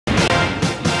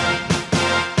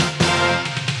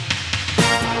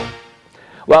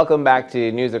Welcome back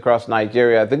to News Across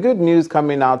Nigeria. The good news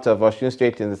coming out of Osun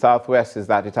State in the southwest is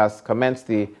that it has commenced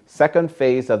the second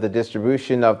phase of the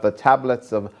distribution of the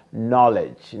tablets of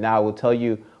knowledge. Now, I will tell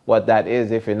you what that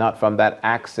is if you're not from that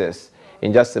axis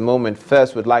in just a moment.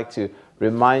 First, we'd like to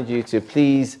remind you to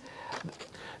please,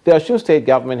 the Osun State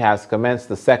government has commenced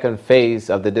the second phase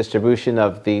of the distribution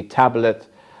of the tablet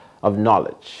of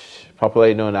knowledge,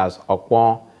 popularly known as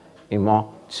Okwan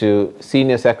Imo, to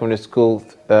senior secondary school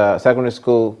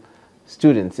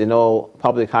students in all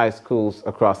public high schools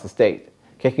across the state.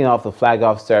 Kicking off the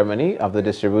flag-off ceremony of the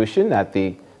distribution at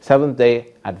the Seventh-day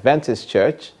Adventist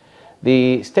Church,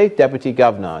 the State Deputy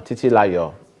Governor,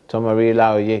 Titilayo Tomari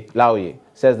Laoye,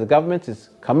 says the government is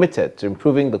committed to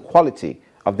improving the quality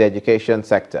of the education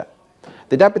sector.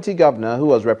 The Deputy Governor, who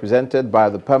was represented by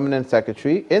the Permanent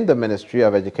Secretary in the Ministry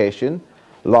of Education,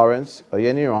 Lawrence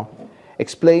Oyeniran,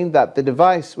 explained that the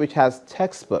device, which has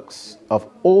textbooks of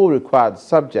all required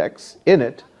subjects in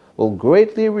it, will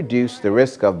greatly reduce the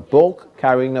risk of bulk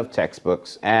carrying of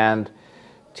textbooks and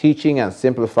teaching and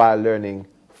simplify learning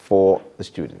for the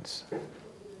students.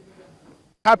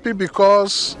 Happy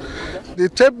because the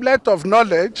tablet of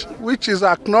knowledge, which is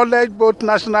acknowledged both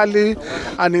nationally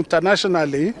and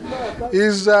internationally,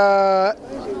 is a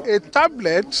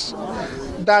tablet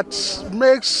that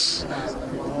makes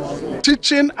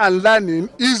teaching and learning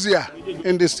easier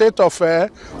in the state of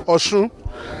Osun.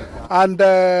 And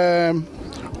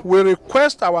we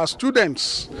request our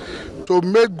students to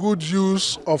make good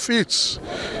use of it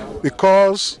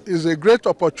because it's a great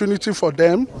opportunity for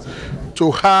them to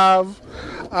have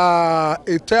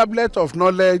a tablet of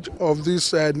knowledge of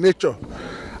this nature.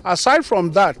 Aside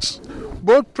from that,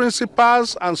 both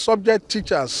principals and subject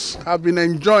teachers have been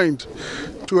enjoined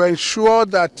to ensure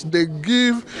that they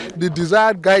give the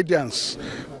desired guidance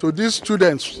to these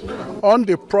students on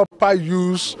the proper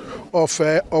use of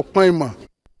Okwan.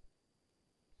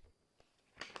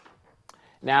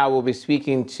 Now we'll be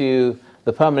speaking to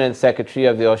the Permanent Secretary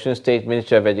of the Osun State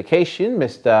Ministry of Education,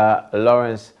 Mr.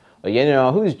 Lawrence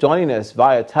Oyeniran, who is joining us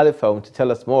via telephone to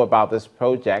tell us more about this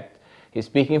project. He's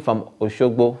speaking from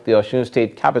Oshogbo, the Osun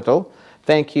State capital.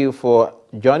 Thank you for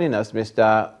joining us,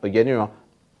 Mr. Oyeniran.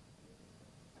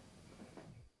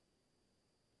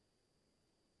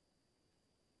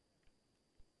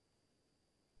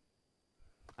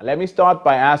 Let me start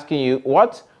by asking you,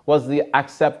 what was the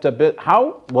acceptability?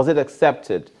 How was it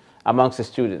accepted amongst the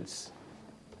students?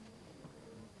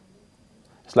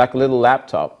 It's like a little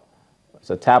laptop.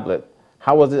 It's a tablet.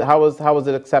 How was it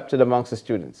accepted amongst the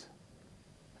students?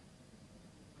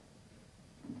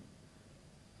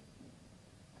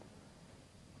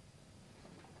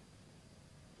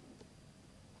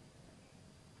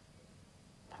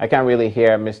 I can't really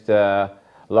hear Mr.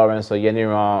 Lawrence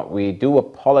Oyeniran. We do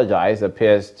apologize.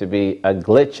 Appears to be a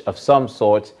glitch of some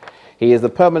sort. He is the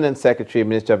Permanent Secretary,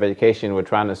 Minister of Education, we're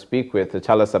trying to speak with to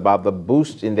tell us about the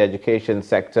boost in the education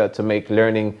sector to make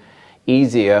learning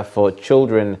easier for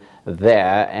children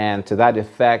there. And to that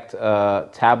effect, a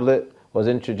tablet was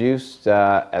introduced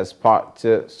as part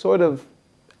to sort of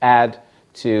add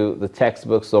to the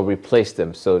textbooks or replace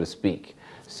them, so to speak.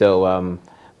 So,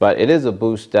 but it is a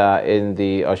boost in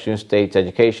the Osun State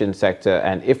education sector,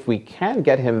 and if we can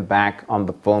get him back on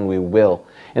the phone, we will.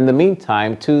 In the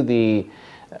meantime, to the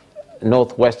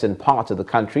northwestern part of the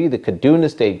country, the Kaduna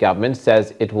State government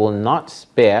says it will not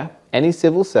spare any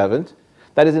civil servant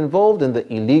that is involved in the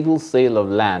illegal sale of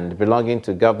land belonging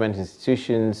to government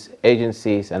institutions,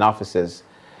 agencies, and offices.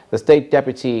 The State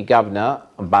Deputy Governor,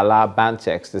 Bala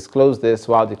Bantex, disclosed this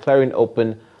while declaring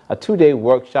open a two-day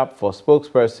workshop for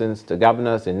spokespersons to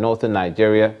governors in northern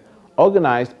Nigeria,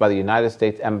 organized by the United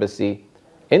States Embassy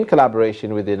in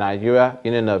collaboration with the Nigeria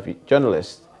Union of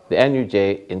Journalists, the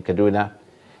NUJ, in Kaduna.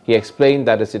 He explained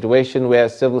that a situation where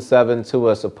civil servants who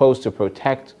were supposed to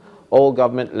protect all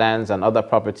government lands and other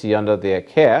property under their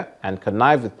care and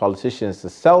connive with politicians to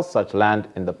sell such land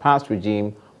in the past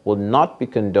regime will not be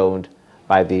condoned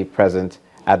by the present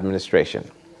administration.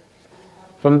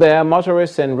 From there,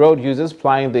 motorists and road users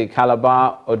plying the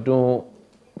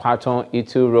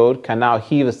Calabar-Odun-Paton-Itu road can now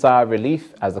heave a sigh of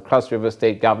relief as the Cross River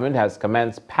State government has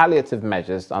commenced palliative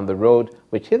measures on the road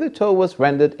which hitherto was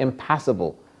rendered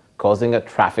impassable, causing a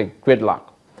traffic gridlock.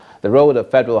 The road, a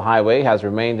federal highway, has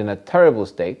remained in a terrible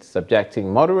state,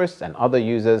 subjecting motorists and other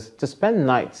users to spend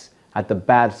nights at the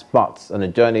bad spots on a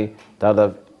journey that would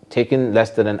have taken less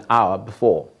than an hour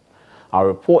before. Our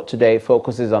report today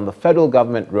focuses on the federal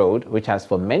government road, which has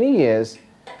for many years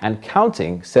and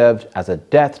counting served as a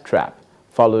death trap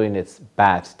following its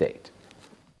bad state.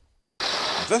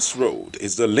 This road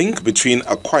is the link between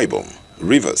Akwa Ibom,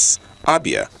 Rivers,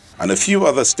 Abia, and a few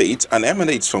other states and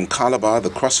emanates from Calabar, the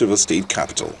Cross River State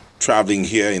capital. Traveling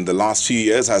here in the last few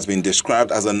years has been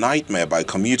described as a nightmare by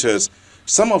commuters,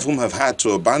 some of whom have had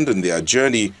to abandon their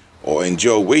journey or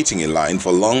endure waiting in line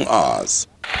for long hours.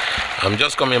 I'm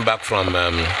just coming back from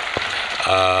a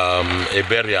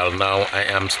burial now. I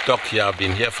am stuck here. I've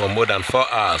been here for more than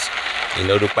 4 hours in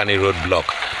Odukpani Road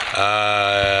block.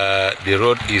 The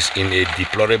road is in a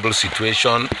deplorable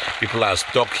situation. People are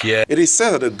stuck here. It is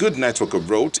said that a good network of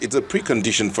roads is a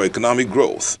precondition for economic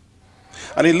growth.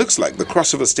 And it looks like the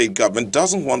Cross River State government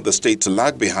doesn't want the state to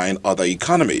lag behind other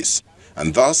economies,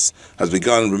 and thus has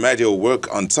begun remedial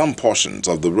work on some portions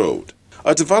of the road.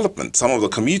 A development some of the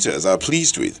commuters are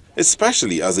pleased with,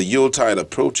 especially as the Yuletide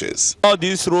approaches. All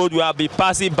this road, we have been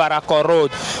passing Barako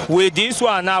Road. With this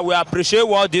one now, we appreciate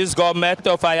what this government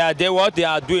of Ayade, what they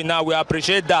are doing now. We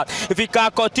appreciate that. If it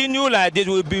can continue like this,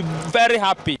 we'll be very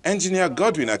happy. Engineer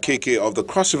Godwin Akeke of the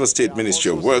Cross River State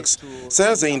Ministry of Works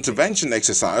says the intervention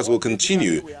exercise will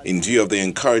continue in view of the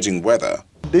encouraging weather.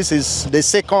 This is the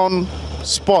second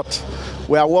spot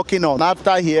we are working on.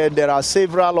 After here, there are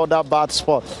several other bad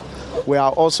spots. We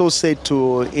are also set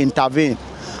to intervene.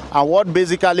 And what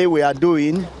basically we are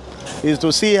doing is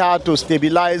to see how to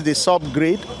stabilize the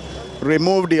subgrade,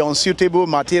 remove the unsuitable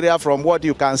material from what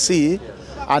you can see,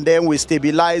 and then we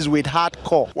stabilize with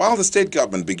hardcore. While the state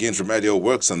government begins remedial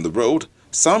works on the road,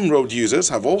 some road users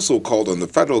have also called on the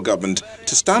federal government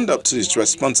to stand up to its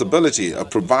responsibility of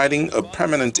providing a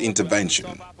permanent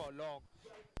intervention.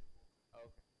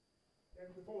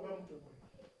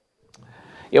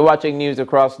 You're watching news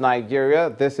across Nigeria.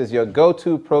 This is your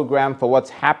go-to program for what's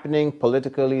happening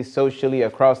politically, socially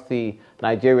across the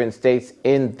Nigerian states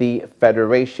in the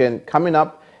Federation. Coming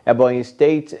up, Ebonyi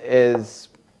State is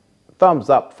thumbs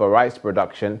up for rice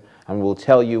production, and we'll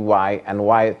tell you why and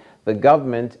why the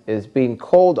government is being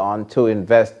called on to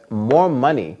invest more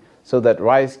money so that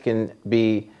rice can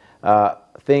be a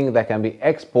thing that can be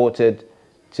exported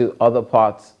to other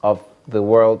parts of the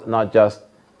world, not just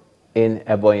in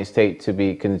Ebonyi State to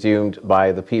be consumed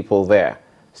by the people there.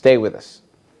 Stay with us.